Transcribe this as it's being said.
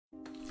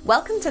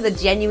Welcome to the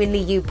Genuinely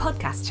You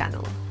podcast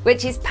channel,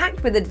 which is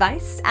packed with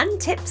advice and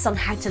tips on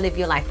how to live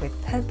your life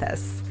with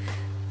purpose.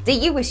 Do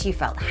you wish you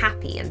felt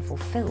happy and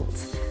fulfilled?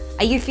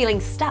 Are you feeling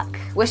stuck,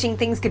 wishing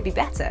things could be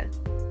better?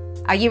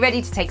 Are you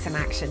ready to take some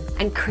action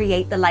and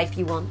create the life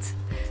you want?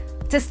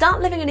 To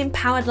start living an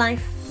empowered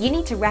life, you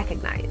need to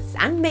recognize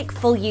and make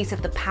full use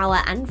of the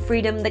power and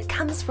freedom that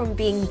comes from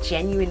being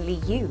genuinely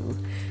you.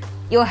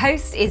 Your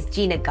host is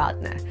Gina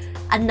Gardner,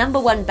 a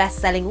 #1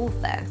 best-selling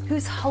author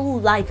whose whole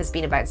life has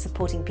been about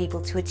supporting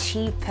people to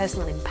achieve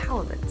personal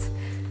empowerment,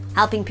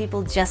 helping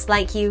people just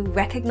like you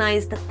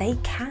recognize that they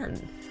can.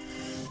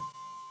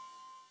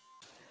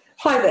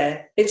 Hi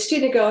there, it's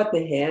Gina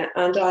Gardner here,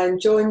 and I'm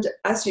joined,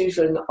 as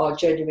usual, in our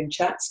Genuine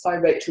Chats by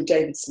Rachel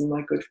Davidson,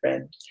 my good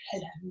friend.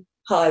 Hello.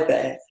 Hi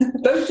there.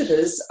 Both of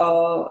us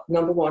are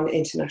 #1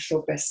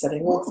 international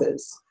best-selling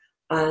authors,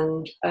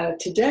 and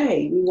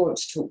today we want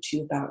to talk to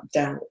you about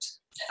doubt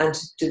and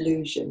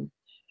delusion.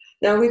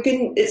 Now,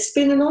 it's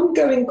been an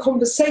ongoing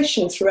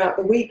conversation throughout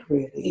the week,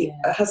 really,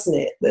 hasn't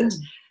it? That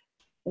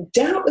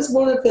doubt is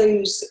one of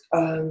those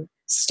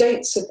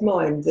states of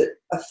mind that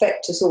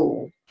affect us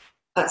all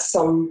at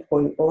some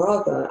point or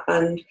other.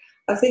 And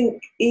I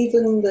think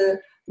even the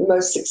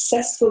most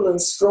successful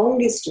and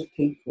strongest of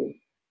people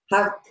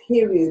have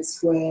periods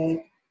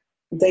where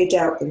they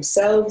doubt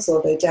themselves,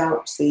 or they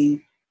doubt the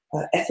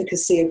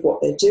efficacy of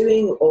what they're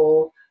doing,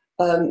 or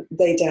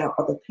they doubt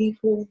other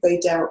people, they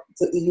doubt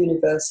that the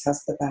universe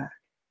has their back.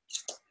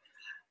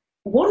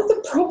 One of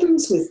the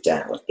problems with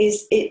doubt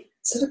is it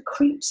sort of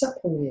creeps up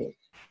on you.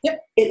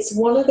 Yep. It's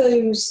one of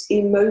those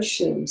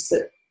emotions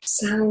that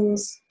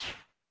sounds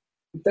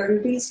very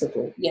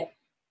reasonable. Yeah.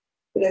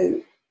 You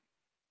know,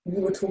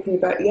 we were talking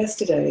about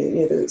yesterday, you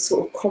know, the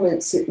sort of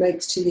comments it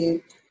makes to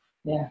you.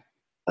 Yeah.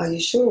 Are you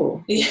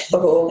sure? Yeah.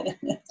 Or,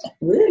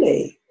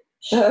 really?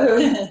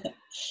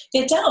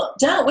 Yeah,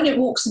 doubt when it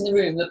walks in the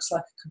room looks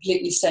like a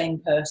completely sane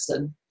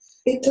person.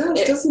 It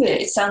does, doesn't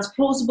it? It sounds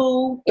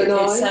plausible. It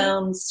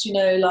sounds,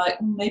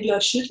 like maybe I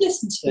should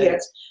listen to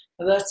it.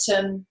 But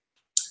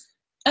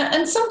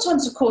and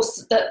sometimes, of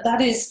course,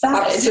 that is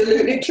valid.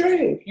 Absolutely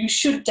true. You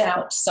should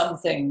doubt some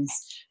things,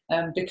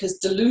 because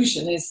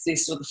delusion is the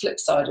sort of flip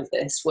side of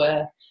this,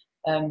 where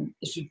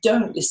if you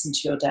don't listen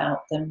to your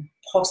doubt, then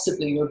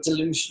possibly you're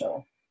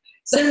delusional.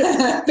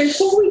 So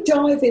before we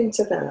dive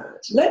into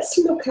that, let's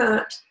look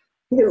at,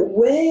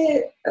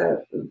 where,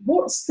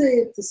 what's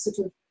the sort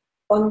of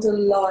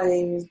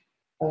underlying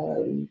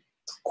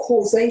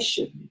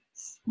causation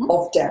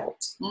of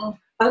doubt.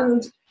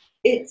 And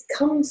it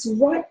comes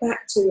right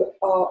back to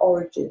our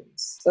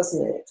origins,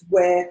 doesn't it?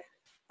 Where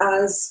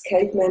as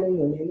cavemen and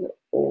women,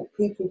 or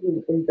people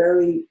who in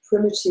very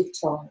primitive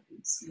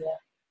times,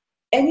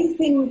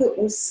 anything that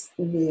was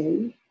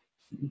new,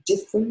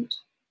 different,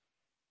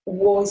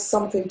 was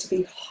something to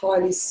be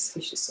highly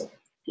suspicious of.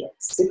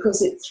 Yes.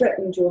 Because it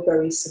threatened your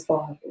very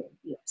survival.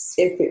 Yes.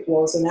 If it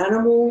was an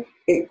animal,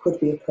 it could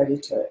be a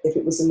predator. If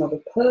it was another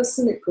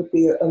person, it could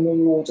be a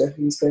marauder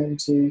who's going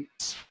to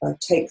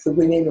take the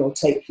women, or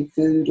take your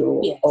food,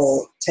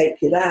 or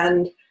take your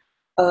land.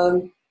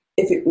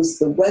 If it was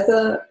the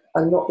weather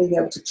and not being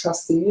able to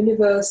trust the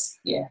universe.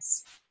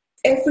 Yes.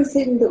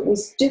 Everything that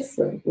was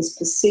different was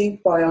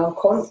perceived by our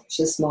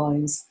conscious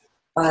minds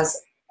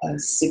as a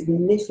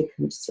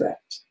significant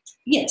threat.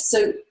 Yes,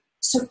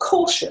 so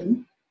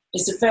caution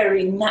is a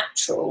very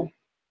natural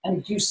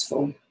and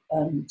useful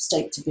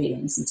state to be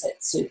in, isn't it?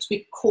 So to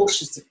be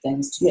cautious of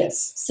things, to be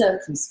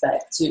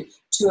circumspect,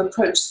 to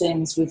approach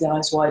things with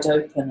eyes wide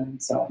open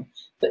and so on.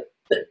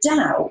 But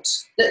doubt,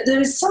 that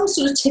there is some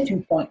sort of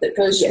tipping point that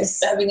goes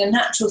from having a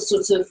natural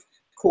sort of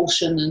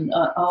caution and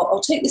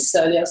I'll take this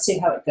slowly, I'll see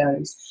how it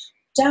goes.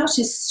 Doubt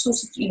is sort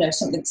of,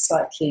 something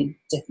slightly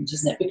different,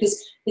 isn't it?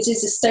 Because it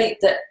is a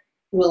state that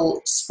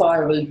will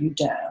spiral you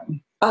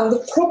down. And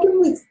the problem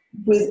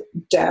with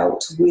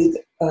doubt, with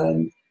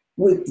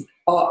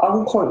our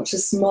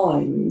unconscious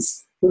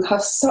minds, who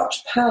have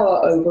such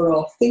power over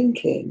our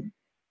thinking,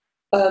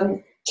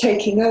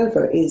 taking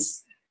over,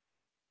 is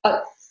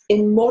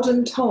in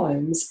modern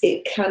times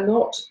it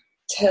cannot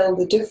tell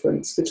the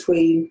difference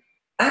between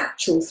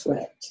actual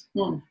threat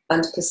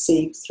and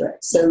perceived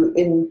threat. So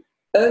in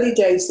early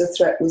days the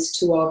threat was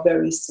to our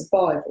very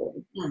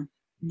survival.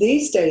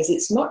 These days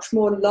it's much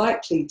more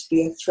likely to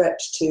be a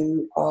threat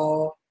to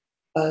our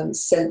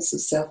sense of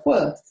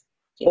self-worth,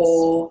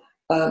 or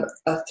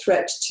a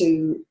threat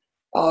to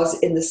ours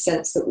in the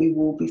sense that we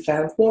will be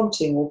found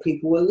wanting, or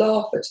people will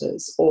laugh at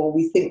us, or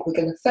we think we're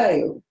going to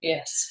fail.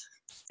 Yes.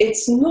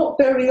 It's not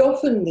very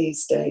often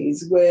these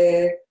days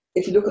where,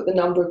 if you look at the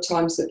number of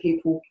times that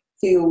people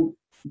feel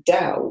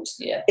doubt,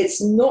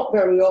 it's not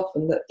very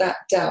often that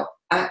doubt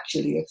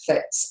actually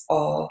affects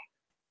our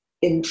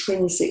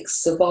intrinsic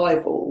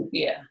survival.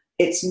 Yeah.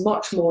 It's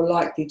much more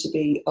likely to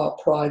be our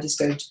pride is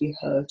going to be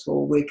hurt,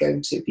 or we're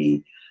going to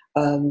be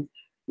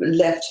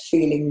left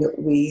feeling that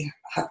we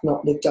have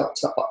not lived up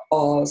to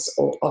ours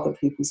or other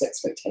people's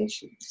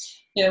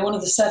expectations. One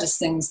of the saddest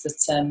things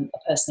that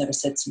a person ever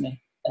said to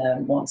me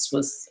once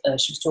was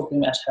she was talking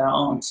about her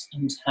aunt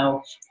and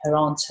how her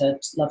aunt had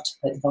loved to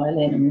play the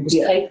violin and was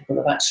capable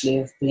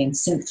of being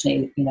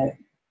symphony,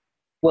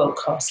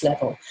 world-class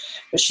level.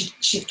 But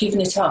she'd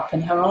given it up,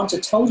 and her aunt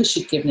had told her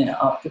she'd given it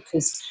up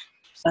because,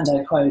 and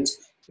I quote,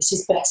 "It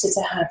is better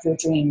to have your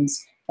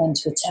dreams than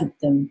to attempt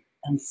them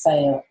and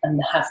fail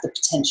and have the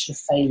potential of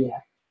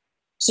failure."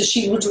 So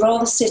she would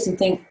rather sit and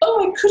think,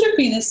 oh, I could have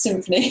been a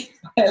symphony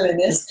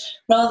violinist,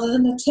 rather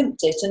than attempt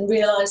it and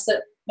realise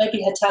that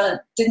maybe her talent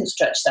didn't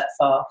stretch that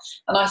far.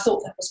 And I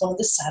thought that was one of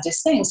the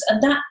saddest things.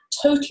 And that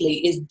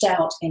totally is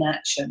doubt in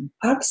action.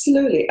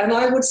 Absolutely. And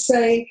I would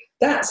say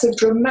that's a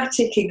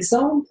dramatic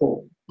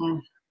example.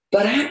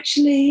 But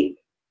actually,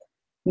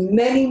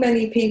 many,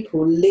 many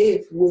people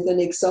live with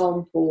an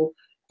example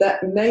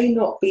that may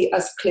not be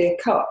as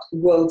clear-cut,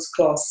 world's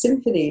class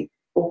symphony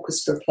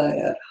orchestra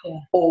player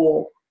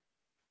or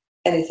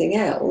anything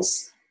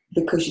else,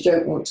 because you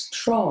don't want to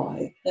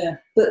try.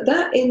 But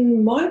that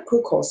in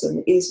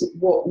microcosm is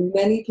what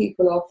many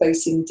people are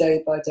facing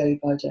day by day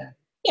by day.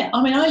 Yeah,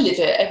 I mean, I live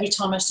it every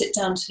time I sit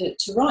down to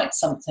write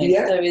something.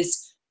 There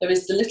is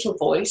the little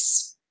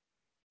voice,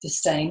 the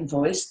sane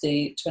voice,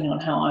 depending on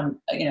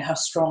how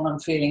strong I'm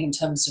feeling in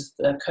terms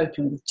of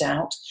coping with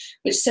doubt,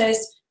 which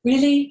says,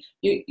 "Really,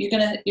 you're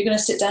gonna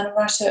sit down and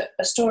write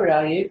a story,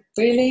 are you?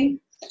 Really?"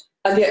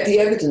 And yet the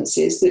evidence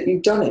is that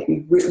you've done it.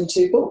 You've written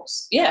 2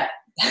 books. Yeah,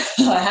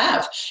 I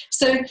have.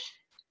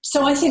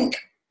 So I think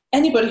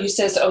anybody who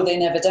says, oh, they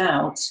never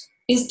doubt,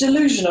 is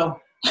delusional.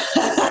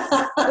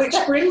 Which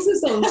brings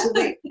us on to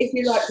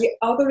the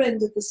other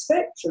end of the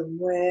spectrum,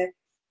 where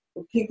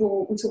we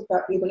talk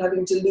about people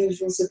having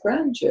delusions of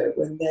grandeur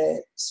when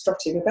they're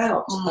strutting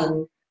about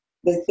and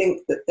they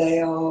think that they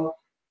are,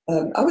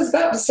 I was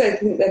about to say, I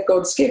think they're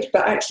God's gift,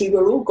 but actually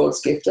we're all God's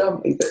gift,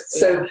 aren't we?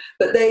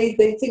 But they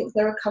think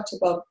they're a cut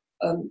above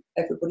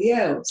everybody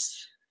else.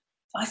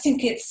 I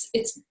think it's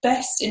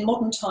best in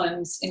modern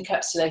times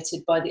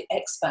encapsulated by the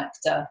X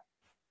Factor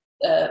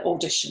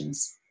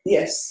auditions.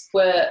 Yes.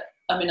 Where,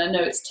 I mean, I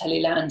know it's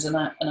Teleland and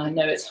I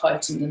know it's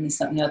heightened and this,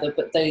 that and the other,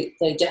 but they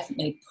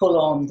definitely pull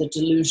on the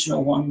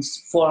delusional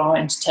ones for our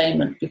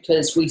entertainment,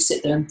 because we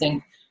sit there and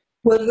think,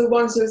 well, the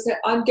ones who say,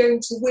 I'm going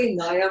to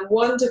win, I am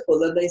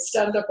wonderful, and they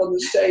stand up on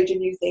the stage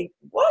and you think,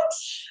 what?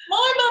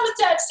 My mum and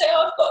dad say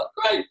I've got a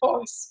great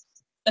voice.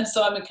 And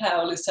Simon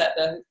Cowell is sat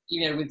there,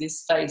 with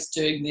his face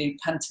doing the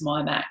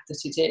pantomime act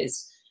that it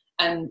is.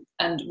 And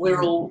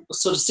we're all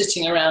sort of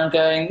sitting around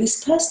going,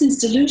 this person is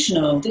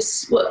delusional.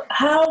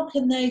 How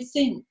can they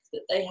think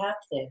that they have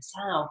this?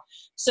 How?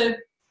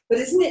 But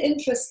isn't it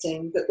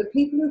interesting that the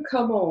people who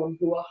come on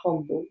who are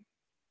humble,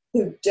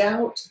 who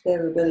doubt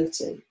their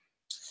ability,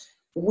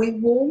 we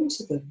warm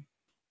to them?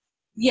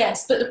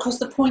 Yes, but of course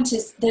the point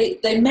is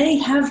they may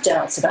have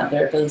doubts about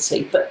their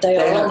ability, but they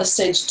are on the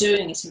stage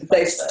doing it in the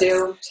They've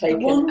still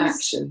taken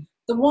action.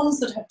 The ones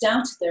that have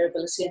doubted their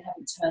ability and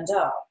haven't turned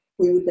up,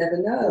 we would never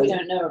know. We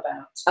don't know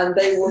about. And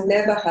they will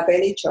never have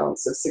any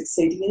chance of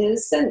succeeding. And in a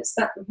sense,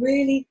 that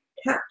really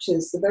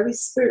captures the very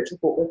spirit of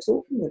what we're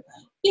talking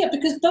about. Yeah,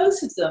 because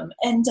both of them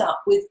end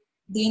up with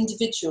the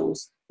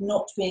individuals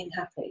not being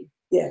happy.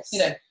 Yes.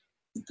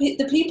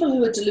 The people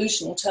who are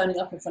delusional turning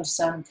up in front of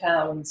Simon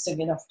Cowell and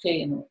singing off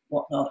key and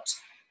whatnot,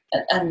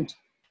 and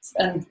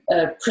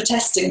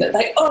protesting that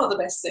they are the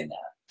best singer,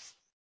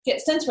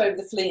 get sent away with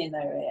a flea in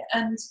their ear.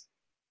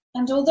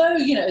 And although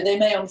they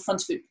may on the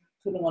front of it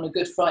putting on a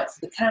good fight for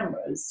the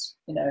cameras,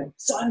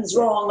 Simon's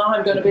wrong,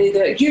 I'm going to be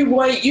there. You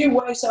wait,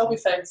 I'll be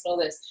famous and all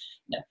this.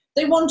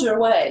 They wander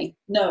away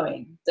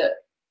knowing that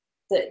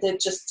they've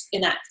just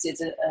enacted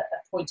a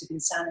point of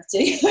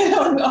insanity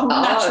on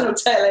national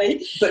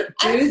telly. But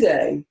do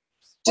they?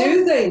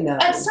 Do they know?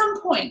 At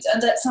some point,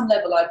 and at some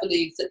level, I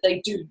believe that they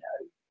do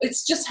know.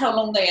 It's just how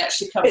long they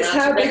actually come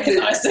around to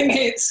recognising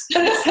it.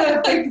 It's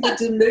how big the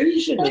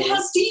delusion is.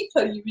 How deep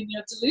are you in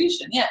your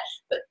delusion? Yeah,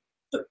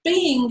 but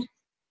being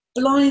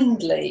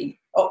blindly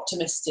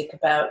optimistic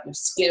about your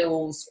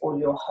skills or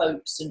your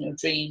hopes and your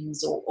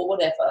dreams or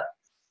whatever,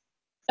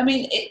 I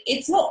mean,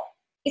 it's not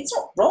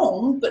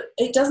wrong, but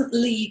it doesn't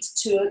lead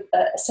to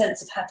a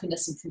sense of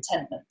happiness and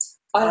contentment.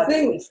 I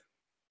think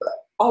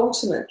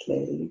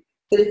ultimately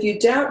that if you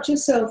doubt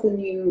yourself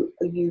and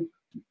you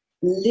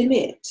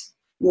limit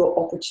your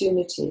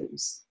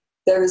opportunities,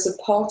 there is a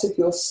part of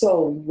your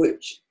soul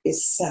which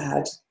is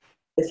sad,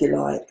 if you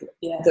like,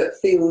 that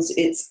feels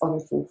it's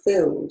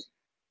unfulfilled.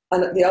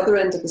 And at the other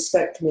end of the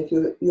spectrum, if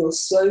you're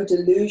so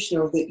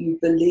delusional that you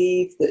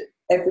believe that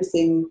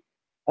everything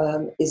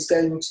is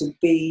going to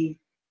be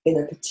in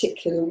a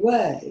particular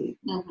way,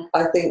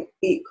 I think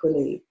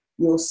equally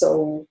your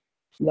soul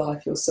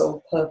life, your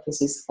soul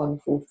purpose is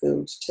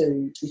unfulfilled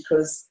too,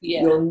 because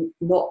you're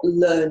not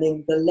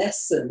learning the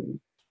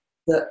lesson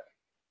that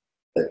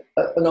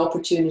an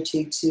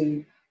opportunity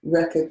to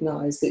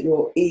recognise that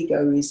your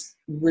ego is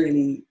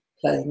really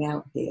playing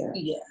out here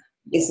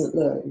isn't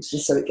learned, and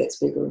so it gets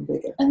bigger and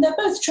bigger. And they're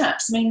both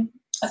traps. I mean,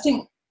 I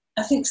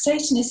think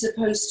Satan is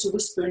supposed to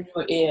whisper in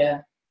your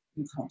ear,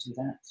 "You can't do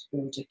that.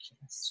 You're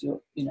ridiculous.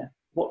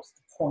 What's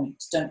the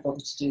point? Don't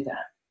bother to do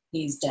that."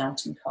 He's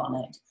doubt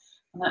incarnate.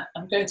 And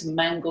I'm going to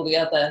mangle the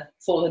other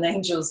fallen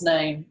angel's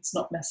name. It's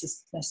not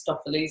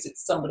Mephistopheles,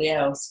 it's somebody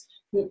else,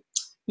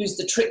 who's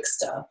the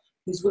trickster,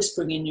 who's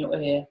whispering in your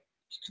ear,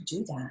 you can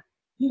do that.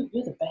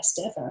 You're the best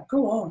ever.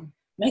 Go on,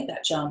 make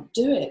that jump,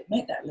 do it,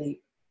 make that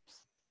leap.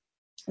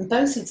 And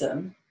both of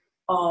them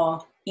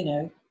are,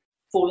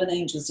 fallen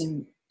angels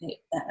and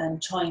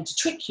trying to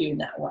trick you in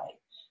that way.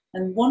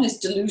 And one is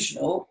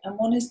delusional and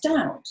one is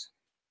doubt.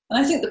 And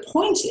I think the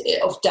point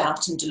of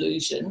doubt and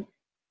delusion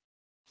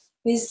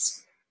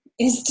is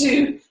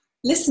to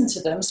listen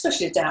to them,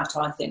 especially doubt,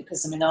 I think,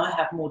 because I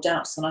have more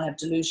doubts than I have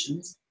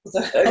delusions.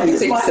 Oh, you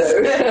think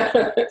so?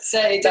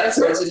 Say that's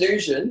a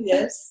delusion,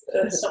 yes.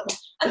 And that's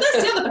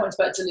the other point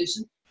about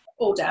delusion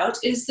or doubt,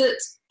 is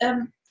that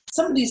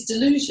somebody's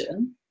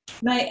delusion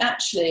may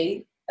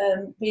actually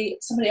be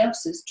somebody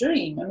else's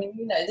dream.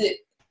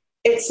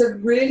 It's a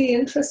really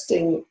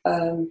interesting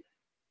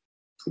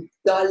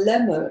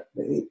dilemma,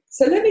 really.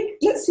 So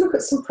let's look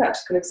at some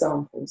practical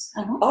examples.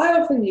 Uh-huh. I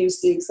often use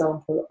the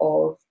example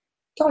of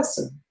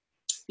Dyson.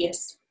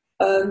 Yes.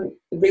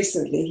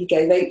 Recently, he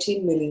gave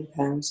 £18 million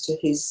to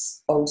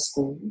his old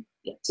school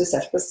to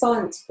set up a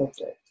science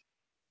project,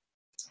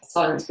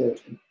 science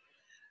building.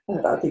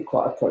 That would be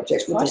quite a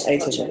project, wouldn't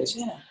it? 18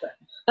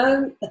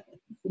 million.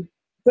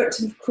 But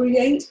to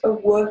create a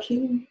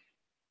working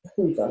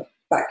Hoover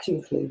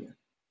vacuum cleaner,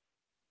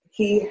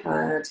 he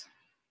had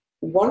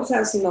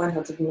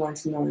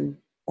 1,999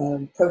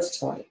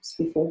 prototypes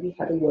before he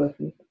had a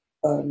working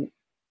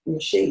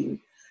machine.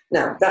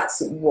 Now,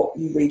 that's what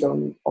you read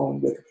on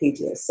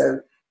Wikipedia,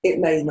 so it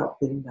may not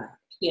have been that.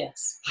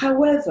 Yes.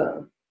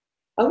 However,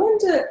 I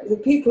wonder, the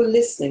people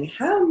listening,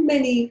 how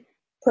many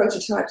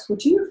prototypes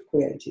would you have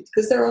created?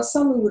 Because there are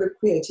some who would have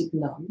created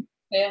none,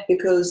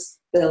 because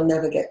they'll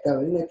never get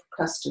going, they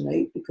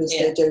procrastinate because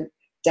they don't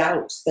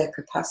doubt their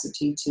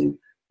capacity to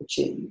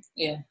achieve.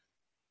 Yeah.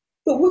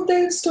 But would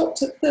they have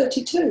stopped at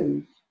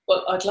 32?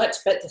 Well, I'd like to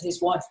bet that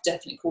his wife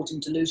definitely called him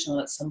delusional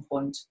at some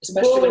point,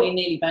 especially when he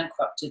nearly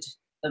bankrupted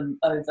them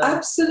over.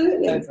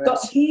 Absolutely.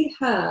 But he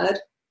had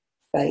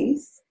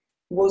faith.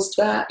 Was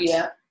that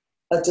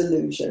a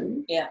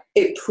delusion? Yeah.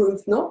 It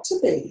proved not to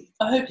be.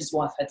 I hope his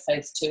wife had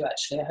faith too,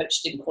 actually. I hope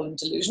she didn't call him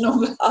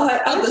delusional.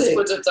 Others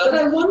would have done. But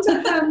I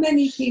wonder how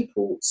many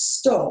people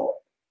stop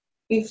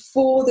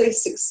before they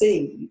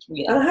succeed.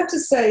 Yeah. And I have to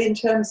say, in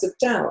terms of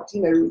doubt,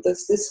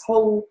 there's this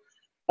whole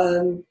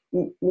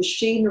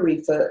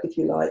machinery for, if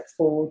you like,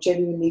 for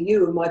Genuinely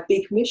You and my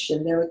big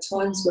mission. There are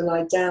times when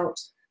I doubt,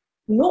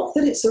 not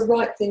that it's the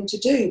right thing to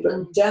do,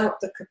 but doubt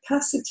the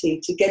capacity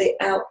to get it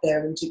out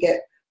there and to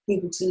get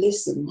people to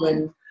listen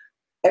when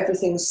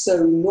everything's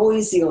so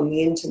noisy on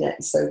the internet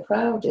and so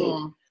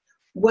crowded.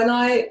 When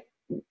I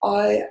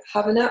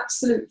have an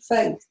absolute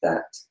faith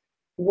that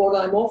what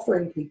I'm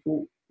offering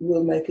people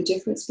will make a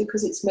difference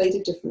because it's made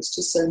a difference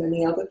to so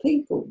many other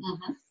people.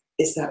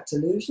 Is that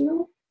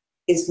delusional?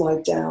 Is my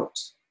doubt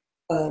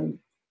on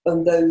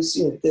those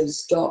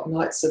dark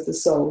nights of the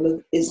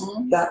soul, is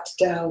that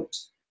doubt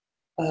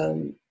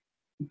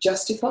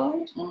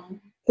justified?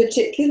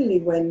 Particularly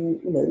when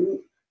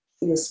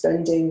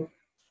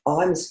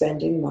I'm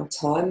spending my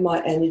time,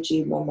 my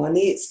energy, my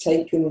money. It's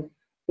taken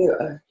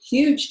a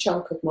huge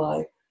chunk of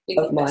my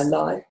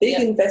life, big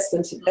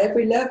investment at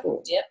every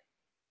level. Yep.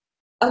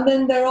 And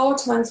then there are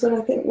times when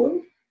I think, well,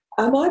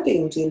 am I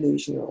being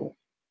delusional?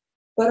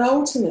 But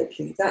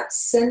ultimately, that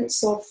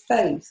sense of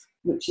faith,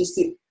 which is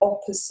the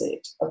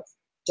opposite of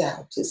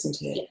doubt,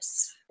 isn't it?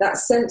 Yes. That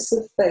sense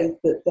of faith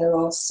that there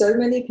are so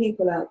many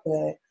people out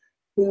there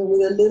who,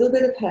 with a little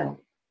bit of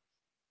help,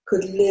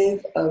 could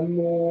live a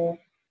more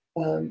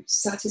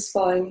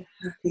satisfying,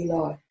 happy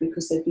life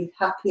because they'd be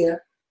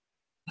happier,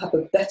 have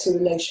a better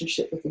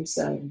relationship with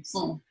themselves,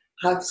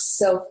 have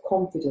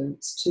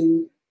self-confidence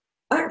to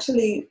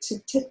actually to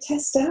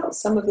test out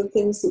some of the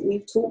things that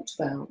we've talked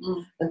about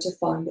and to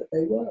find that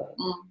they work.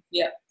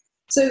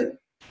 So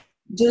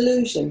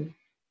delusion.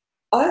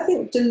 I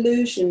think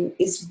delusion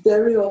is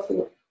very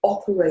often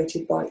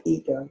operated by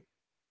ego.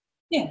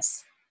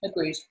 Yes,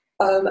 agreed.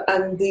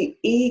 And the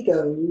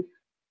ego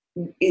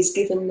is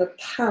given the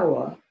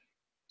power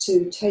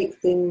to take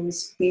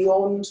things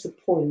beyond the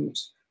point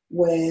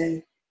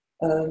where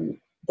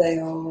they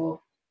are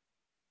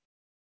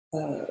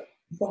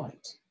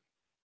right.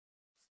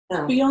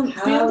 Now, beyond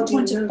the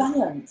point of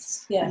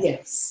balance. Yeah.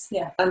 Yes.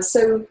 Yeah. And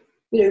so,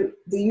 the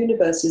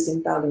universe is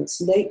in balance,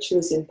 nature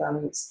is in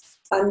balance,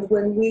 and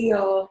when we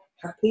are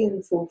happy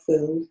and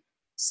fulfilled,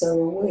 so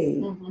are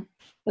we.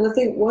 And I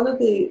think one of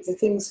the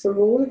things for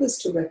all of us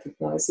to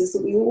recognise is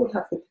that we all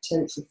have the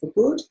potential for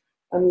good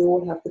and we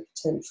all have the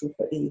potential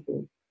for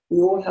evil. We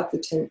all have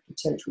the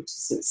potential to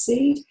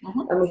succeed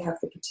and we have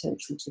the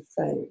potential to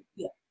fail.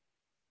 Yeah.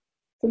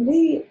 For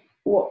me,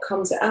 what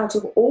comes out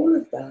of all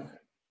of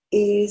that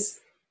is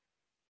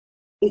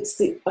it's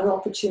an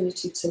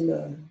opportunity to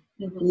learn.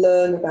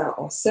 Learn about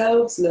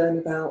ourselves, learn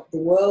about the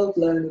world,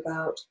 learn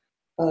about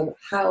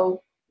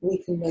how we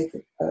can make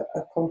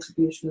a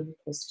contribution and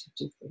a positive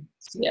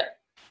difference. Yeah.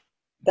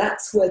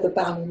 That's where the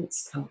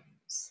balance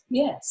comes.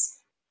 Yes.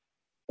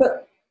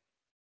 But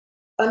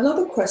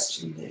another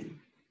question then.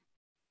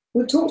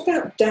 We've talked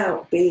about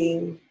doubt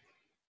being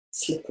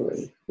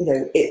slippery. You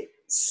know, it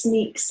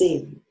sneaks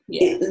in.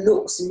 Yeah. It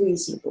looks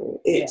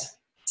reasonable. It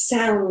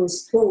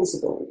sounds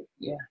plausible.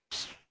 Yeah.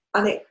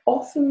 And it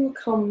often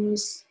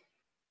comes,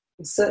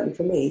 certainly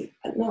for me,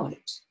 at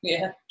night.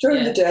 Yeah.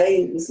 During the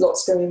day, there's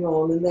lots going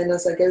on. And then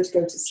as I go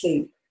to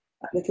sleep,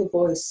 that little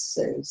voice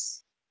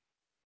says,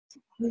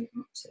 what are you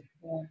up to?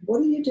 Yeah.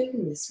 What are you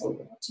doing this for?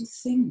 What do you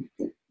think?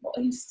 What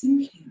are you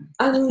thinking?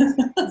 And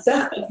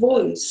that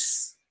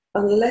voice,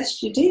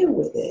 unless you deal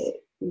with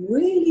it,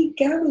 really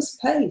gathers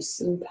pace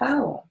and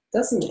power,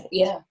 doesn't it?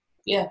 Yeah,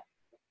 yeah.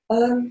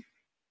 And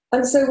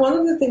so one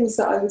of the things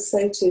that I would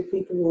say to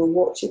people who are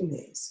watching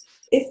this,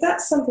 if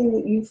that's something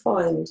that you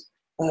find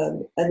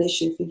an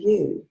issue for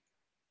you,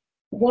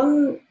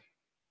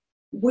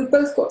 we've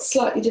both got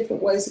slightly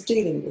different ways of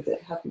dealing with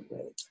it, haven't we?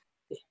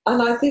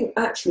 And I think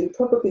actually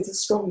probably the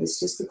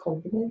strongest is the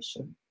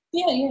combination.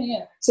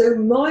 Yeah. So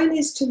mine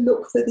is to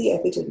look for the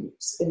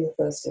evidence in the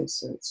first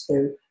instance.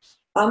 So,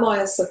 am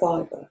I a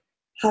survivor?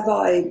 Have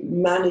I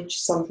managed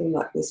something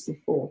like this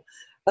before?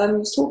 I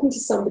was talking to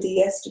somebody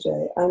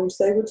yesterday and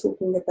they were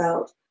talking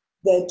about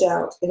their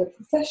doubt in a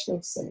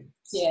professional sense.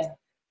 Yeah.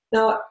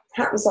 Now, it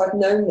happens I've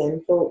known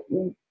them for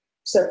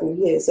several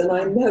years and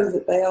I know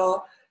that they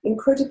are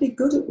incredibly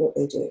good at what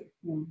they do.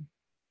 Mm.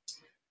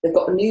 They've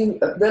got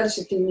a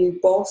relatively new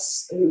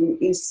boss who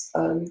is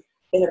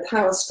in a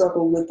power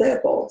struggle with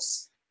their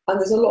boss, and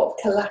there's a lot of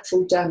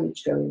collateral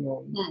damage going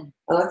on. Mm.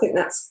 And I think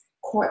that's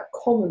quite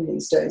common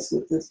these days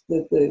with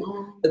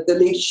the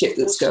leadership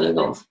that's going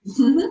on.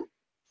 Mm-hmm.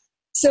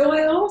 So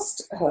I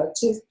asked her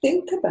to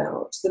think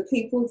about the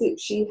people that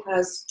she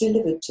has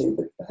delivered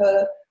to,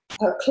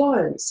 her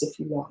clients, if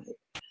you like,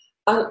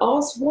 and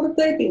asked what have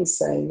they been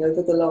saying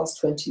over the last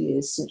 20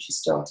 years since she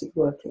started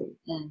working.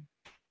 Mm.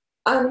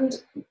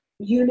 And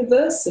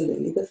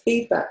universally, the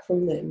feedback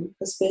from them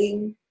has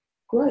been,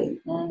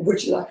 great. Mm.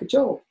 Would you like a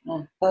job?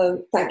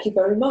 Mm. Thank you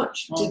very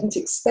much. Mm. Didn't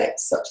expect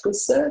such good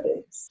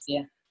service.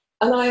 Yeah.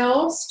 And I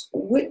asked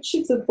which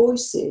of the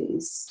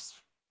voices,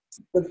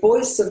 the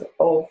voice of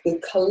the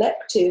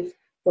collective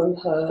from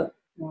her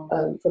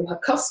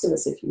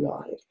customers, if you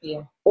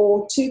like,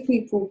 or two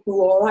people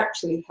who are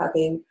actually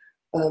having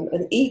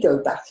an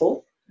ego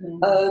battle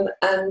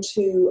and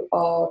who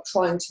are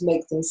trying to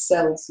make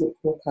themselves look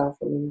more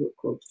powerful and look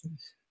good.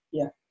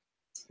 Yeah.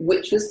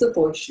 Which was the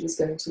voice she was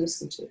going to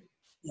listen to.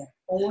 Yeah.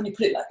 Well, when you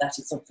put it like that,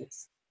 it's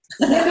obvious.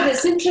 Yeah, but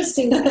it's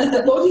interesting because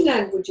the body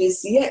language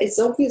is, it's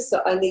obvious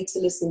that I need to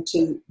listen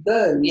to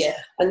those. Yeah.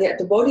 And yet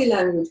the body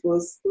language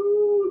was,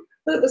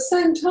 but at the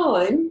same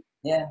time,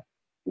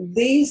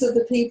 these are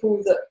the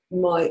people that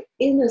my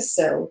inner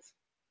self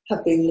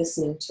have been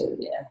listening to.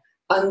 Yeah.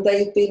 And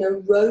they've been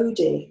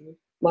eroding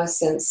my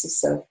sense of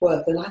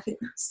self-worth. And I think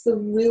that's the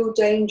real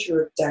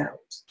danger of doubt.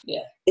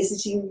 Yeah. Is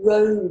it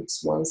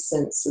erodes one's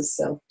sense of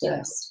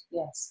self-doubt.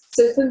 Yes.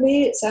 So for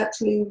me, it's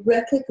actually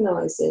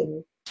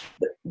recognising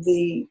that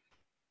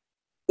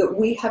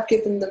we have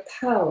given the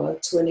power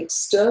to an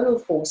external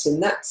force in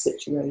that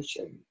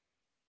situation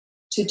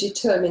to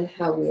determine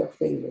how we are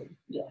feeling,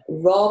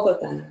 rather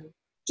than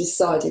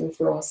deciding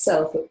for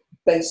ourselves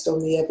based on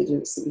the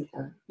evidence that we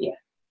have. Yeah.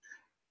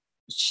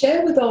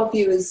 Share with our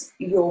viewers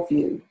your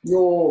view,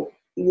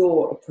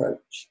 your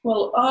approach.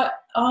 Well,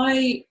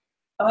 I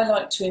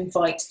like to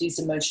invite these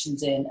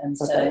emotions in and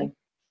say,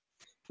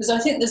 because I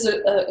think there's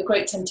a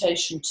great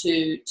temptation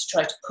to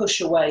try to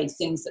push away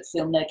things that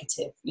feel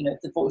negative,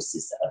 the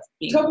voices that have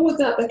been... Trouble with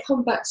that, they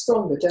come back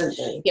stronger, don't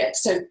they? Yeah,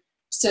 so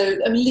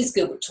I mean, Liz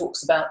Gilbert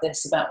talks about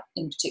this,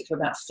 in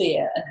particular about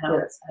fear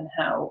and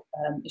how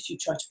if you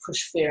try to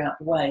push fear out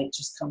the way, it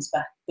just comes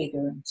back bigger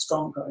and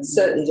stronger. And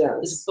certainly does.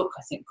 There's a book,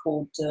 I think,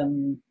 called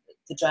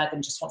The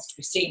Dragon Just Wants to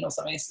Be Seen or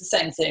something. It's the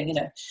same thing,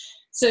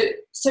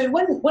 So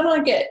when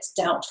I get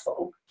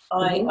doubtful,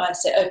 I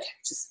say, okay,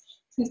 just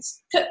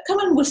come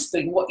and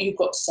whisper what you've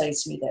got to say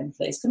to me then,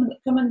 please.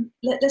 Come and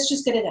let's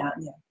just get it out.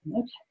 Yeah,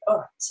 okay, all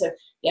right. So,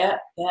 I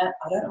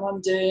don't know what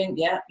I'm doing.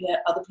 Yeah,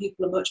 other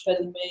people are much better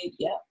than me.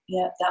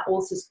 Yeah, that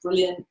author's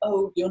brilliant.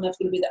 Oh, you're never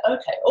going to be there.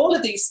 Okay, all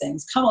of these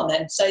things, come on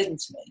then, say them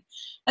to me.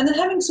 And then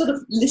having sort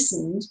of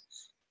listened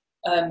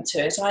to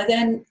it, I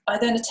then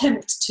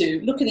attempt to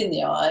look it in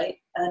the eye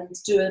and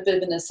do a bit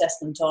of an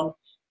assessment on,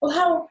 well,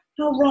 how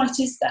right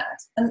is that?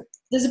 And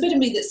there's a bit of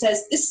me that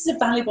says this is a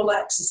valuable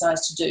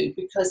exercise to do,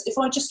 because if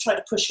I just try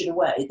to push it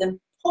away, then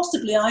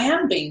possibly I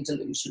am being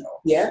delusional.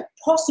 Yeah.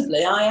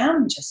 Possibly I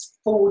am just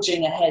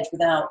forging ahead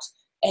without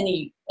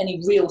any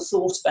real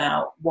thought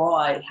about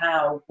why,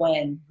 how,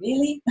 when,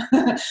 really?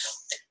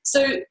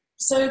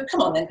 So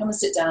come on then, come and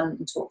sit down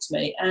and talk to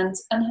me.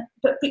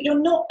 But you're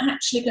not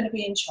actually going to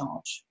be in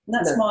charge. And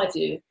that's my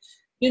view.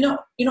 You're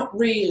not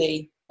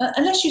really,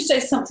 unless you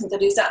say something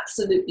that is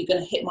absolutely going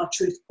to hit my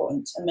truth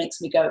point and makes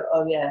me go,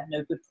 oh yeah,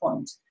 no, good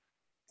point.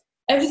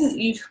 Everything that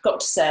you've got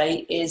to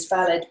say is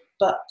valid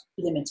but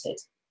limited.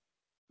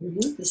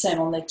 Mm-hmm. The same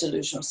on the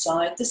delusional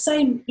side. The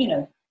same,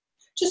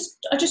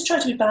 I just try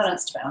to be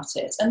balanced about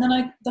it. And then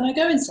I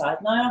go inside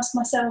and I ask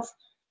myself,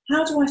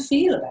 how do I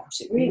feel about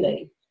it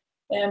really?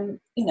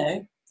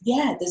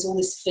 there's all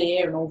this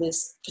fear and all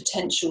this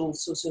potential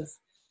sort of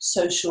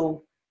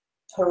social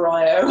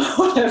pariah or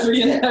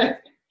whatever,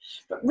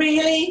 But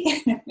really,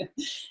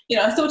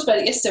 I thought about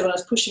it yesterday when I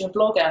was pushing a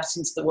blog out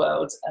into the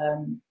world,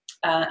 and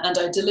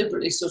I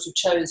deliberately sort of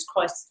chose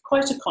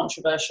quite a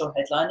controversial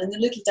headline, and the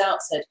Little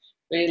Doubt said,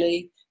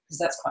 really? Because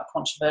that's quite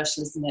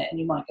controversial, isn't it? And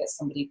you might get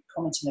somebody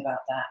commenting about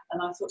that.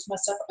 And I thought to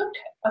myself, okay,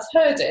 I've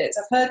heard it,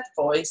 I've heard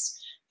the voice,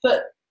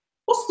 but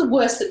what's the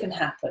worst that can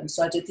happen?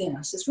 So I did the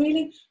analysis,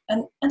 really.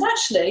 And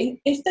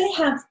actually,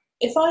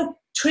 if I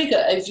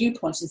trigger a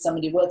viewpoint in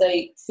somebody where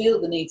they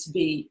feel the need to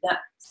be that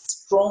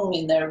strong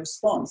in their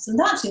response, and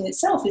that in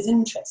itself is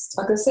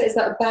interesting. I can say, is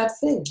that a bad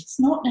thing? It's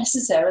not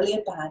necessarily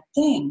a bad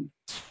thing.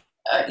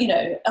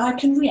 I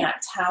can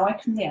react how I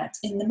can react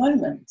in the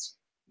moment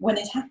when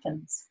it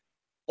happens.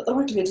 But the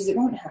likelihood is it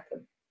won't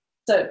happen.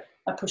 So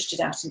I pushed it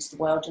out into the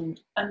world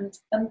and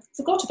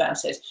forgot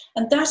about it.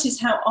 And that is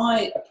how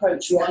I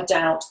approach my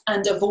doubt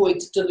and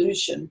avoid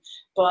delusion,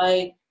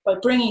 by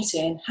bringing it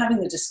in, having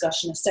the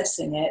discussion,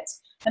 assessing it,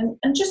 and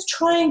just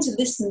trying to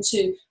listen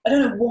to, I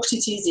don't know what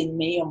it is in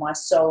me or my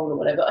soul or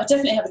whatever. I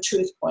definitely have a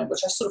truth point,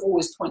 which I sort of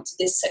always point to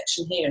this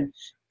section here,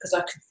 because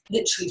I can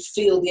literally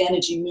feel the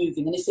energy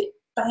moving. And if it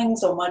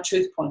bangs on my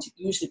truth point, it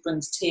usually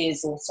brings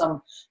tears or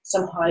some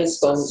high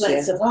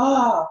sense of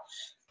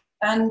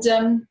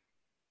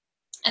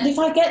and if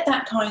I get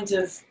that kind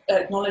of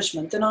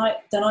acknowledgement, then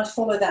I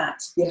follow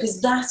that,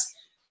 because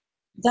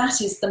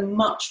that is the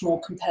much more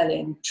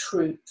compelling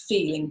truth.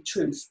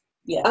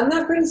 Yeah, and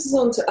that brings us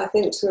on to, I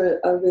think, to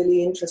a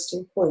really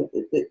interesting point,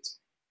 that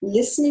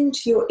listening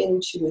to your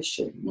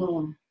intuition.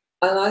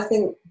 And I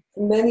think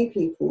for many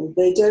people,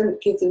 they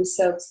don't give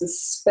themselves the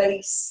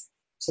space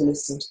to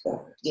listen to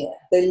that. Yeah,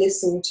 they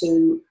listen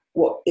to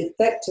what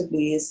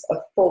effectively is a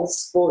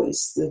false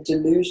voice, the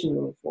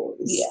delusional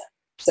voice,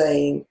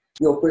 saying,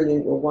 you're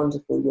brilliant, you're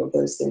wonderful, you're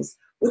those things,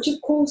 which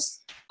of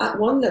course at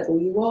one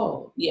level you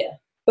are. Yeah.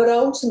 But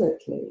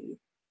ultimately,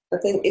 I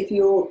think if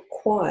you're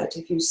quiet,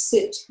 if you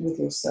sit with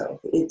yourself,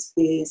 it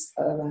is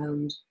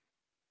around,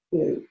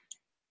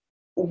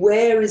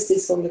 where is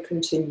this on the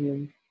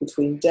continuum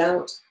between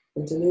doubt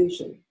and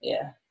delusion?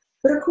 Yeah.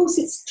 But of course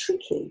it's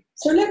tricky.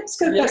 So let's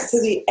go back to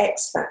the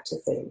X factor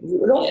thing.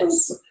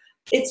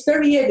 It's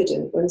very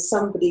evident when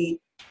somebody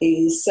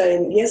is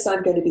saying, yes,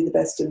 I'm going to be the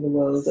best in the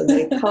world, and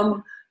they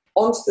come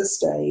onto the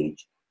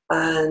stage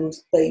and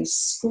they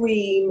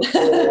scream,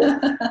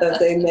 or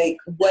they make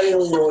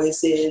whale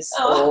noises,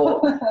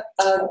 or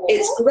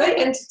it's great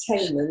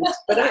entertainment,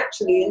 but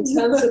actually in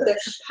terms of their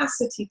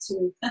capacity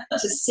to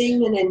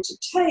sing and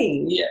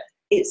entertain,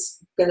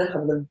 it's going to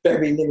have a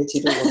very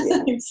limited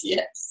audience.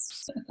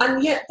 Yes.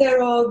 And yet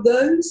there are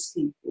those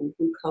people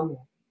who come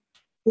on,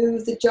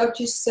 who the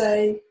judges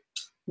say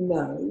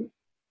no,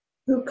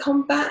 who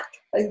come back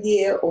a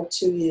year or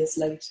 2 years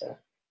later,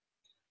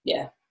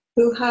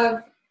 who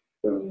have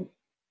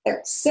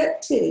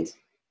accepted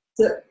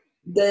that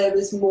there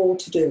is more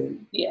to do,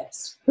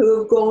 who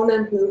have gone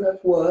and who have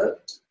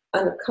worked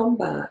and have come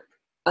back,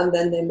 and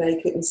then they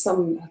make it, and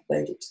some have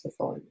made it to the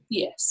final.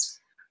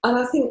 And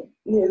I think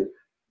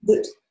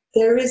that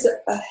there is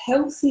a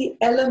healthy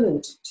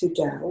element to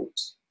doubt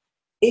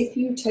if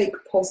you take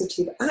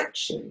positive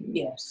action,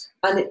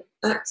 and it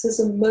acts as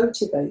a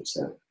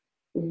motivator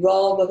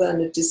rather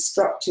than a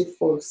destructive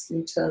force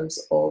in terms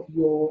of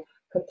your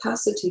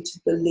capacity to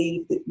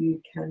believe that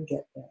you can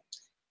get there.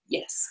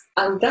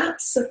 And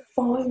that's a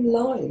fine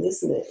line,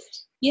 isn't it?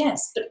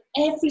 Yes, but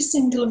every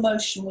single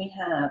emotion we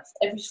have,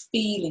 every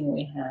feeling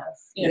we have,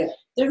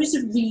 there is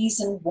a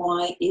reason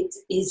why it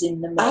is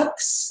in the mix.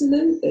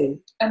 Absolutely.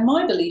 And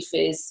my belief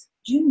is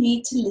you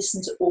need to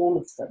listen to all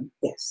of them.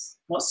 I'm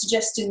not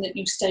suggesting that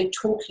you stay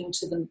talking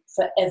to them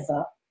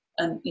forever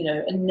and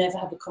never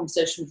have a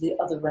conversation with the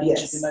other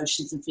range of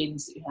emotions and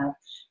feelings that you have.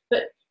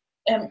 But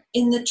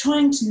in the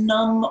trying to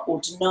numb or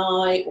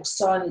deny or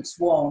silence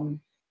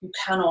one, you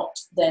cannot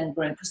then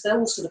bring, because they're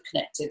all sort of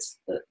connected.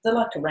 They're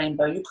like a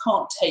rainbow. You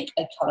can't take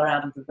a colour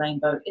out of the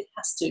rainbow. It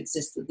has to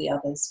exist with the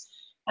others.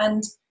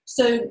 And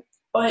so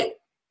by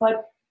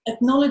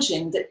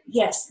acknowledging that,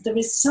 yes, there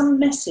is some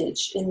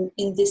message in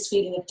this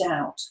feeling of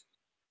doubt,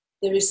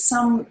 there is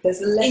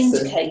there's a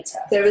lesson. Indicator.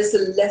 There is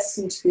a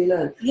lesson to be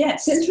learned.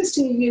 Yes. It's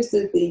interesting you use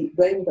the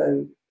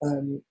rainbow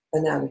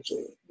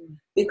analogy,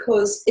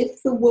 because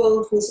if the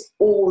world was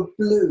all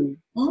blue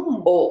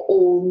or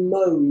all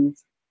mauve,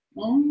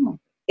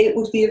 it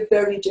would be a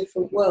very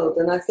different world.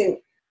 And I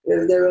think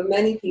there are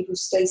many people who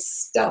stay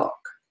stuck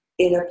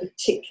in a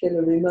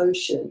particular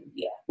emotion,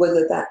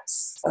 whether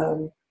that's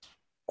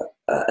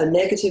a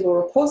negative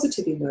or a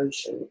positive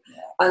emotion.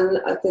 And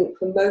I think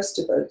for most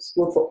of us,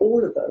 well, for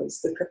all of us,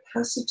 the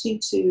capacity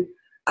to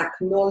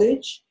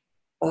acknowledge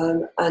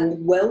and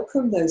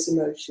welcome those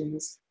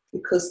emotions,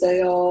 because they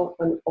are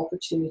an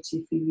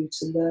opportunity for you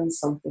to learn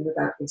something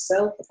about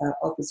yourself, about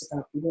others,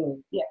 about the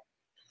world.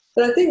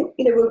 But I think,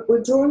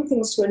 we're drawing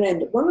things to an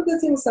end. One of the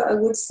things that I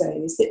would say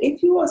is that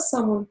if you are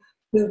someone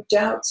who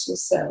doubts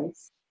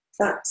yourself,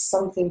 that's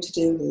something to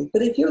deal with.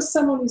 But if you're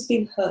someone who's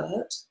been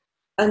hurt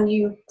and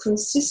you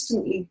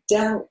consistently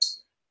doubt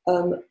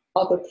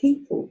other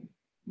people,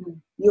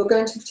 you're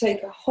going to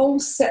take a whole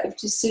set of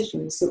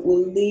decisions that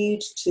will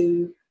lead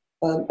to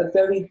a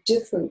very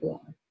different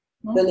life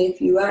than if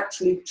you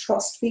actually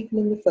trust people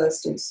in the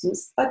first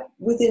instance,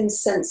 within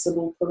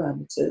sensible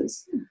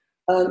parameters,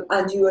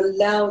 and you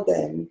allow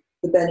them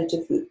the benefit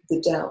of the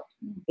doubt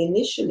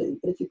initially.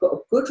 But if you've got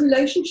a good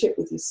relationship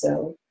with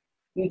yourself,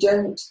 you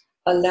don't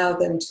allow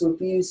them to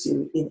abuse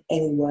you in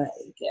any way.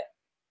 Yeah.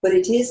 But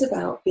it is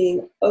about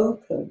being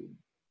open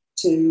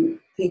to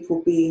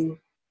people being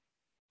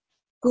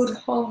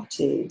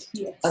good-hearted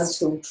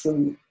until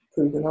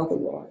proven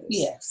otherwise.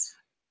 Yes.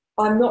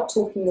 I'm not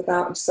talking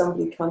about if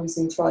somebody comes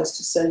and tries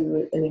to sell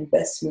you an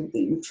investment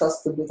that you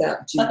trust them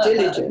without due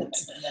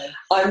diligence. No.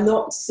 I'm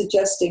not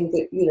suggesting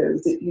that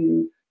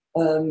you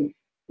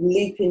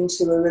leap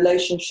into a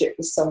relationship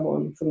with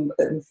someone from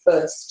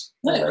first.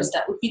 No, because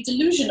that would be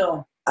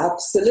delusional.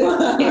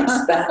 Absolutely,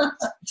 it's back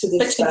to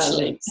this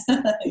balance.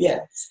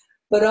 Yes.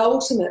 But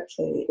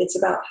ultimately, it's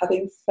about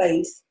having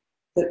faith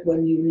that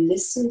when you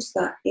listen to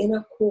that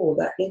inner core,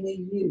 that inner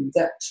you,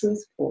 that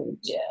truth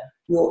point,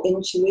 your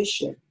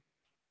intuition,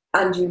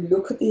 and you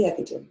look at the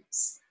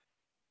evidence,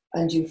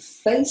 and you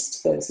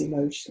faced those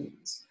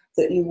emotions,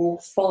 that you will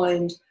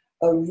find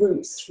a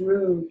route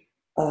through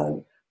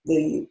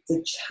the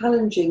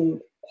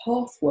challenging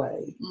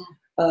pathway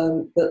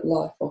that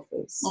life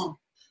offers.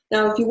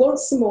 Now, if you want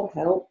some more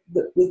help,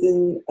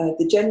 within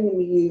the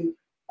Genuinely You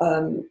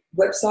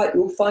website,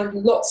 you'll find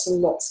lots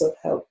and lots of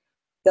help.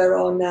 There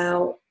are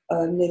now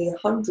nearly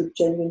 100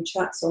 genuine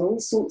chats on all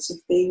sorts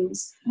of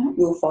themes.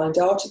 You'll find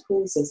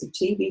articles, there's a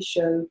TV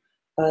show.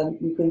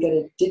 You can get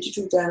a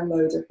digital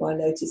download of my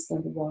latest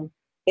 #1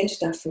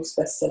 international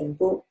best-selling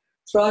book,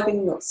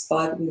 Thriving Not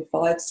Surviving: The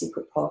 5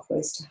 Secret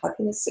Pathways to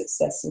Happiness,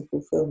 Success and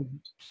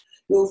Fulfillment.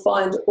 You'll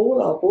find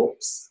all our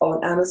books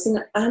on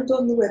Amazon and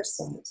on the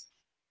website.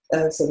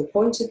 So The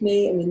Point of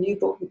Me, and the new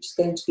book, which is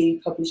going to be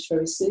published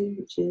very soon,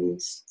 which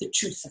is The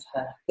Truth of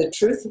Her. The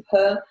Truth of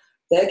Her.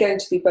 They're going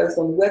to be both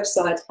on the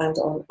website and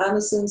on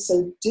Amazon,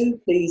 so do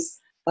please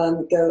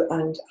go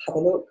and have a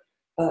look.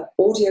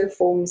 Audio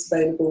forms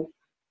available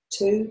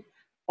too.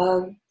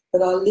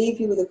 But I'll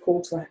leave you with a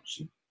call to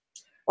action.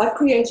 I've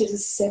created a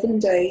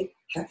 7-day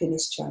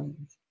happiness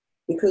challenge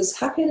because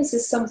happiness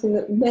is something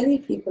that many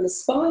people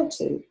aspire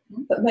to,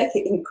 but make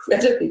it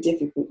incredibly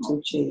difficult to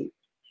achieve.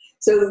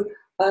 So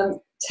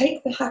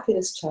take the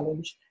happiness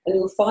challenge, and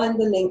you'll find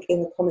the link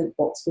in the comment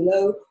box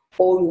below,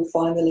 or you'll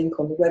find the link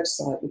on the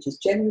website, which is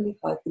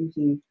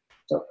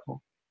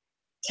genuinely-you.com.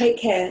 Take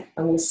care,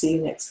 and we'll see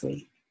you next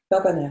week.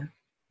 Bye-bye now.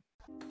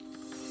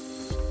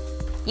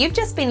 You've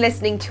just been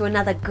listening to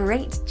another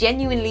great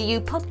Genuinely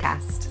You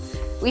podcast.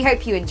 We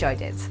hope you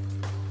enjoyed it.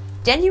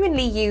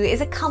 Genuinely You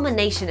is a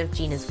culmination of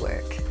Gina's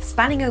work,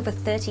 spanning over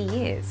 30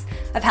 years,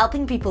 of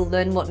helping people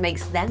learn what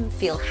makes them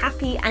feel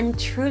happy and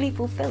truly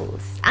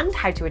fulfilled, and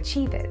how to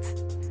achieve it.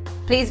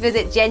 Please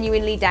visit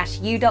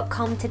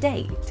genuinely-you.com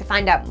today to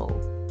find out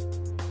more.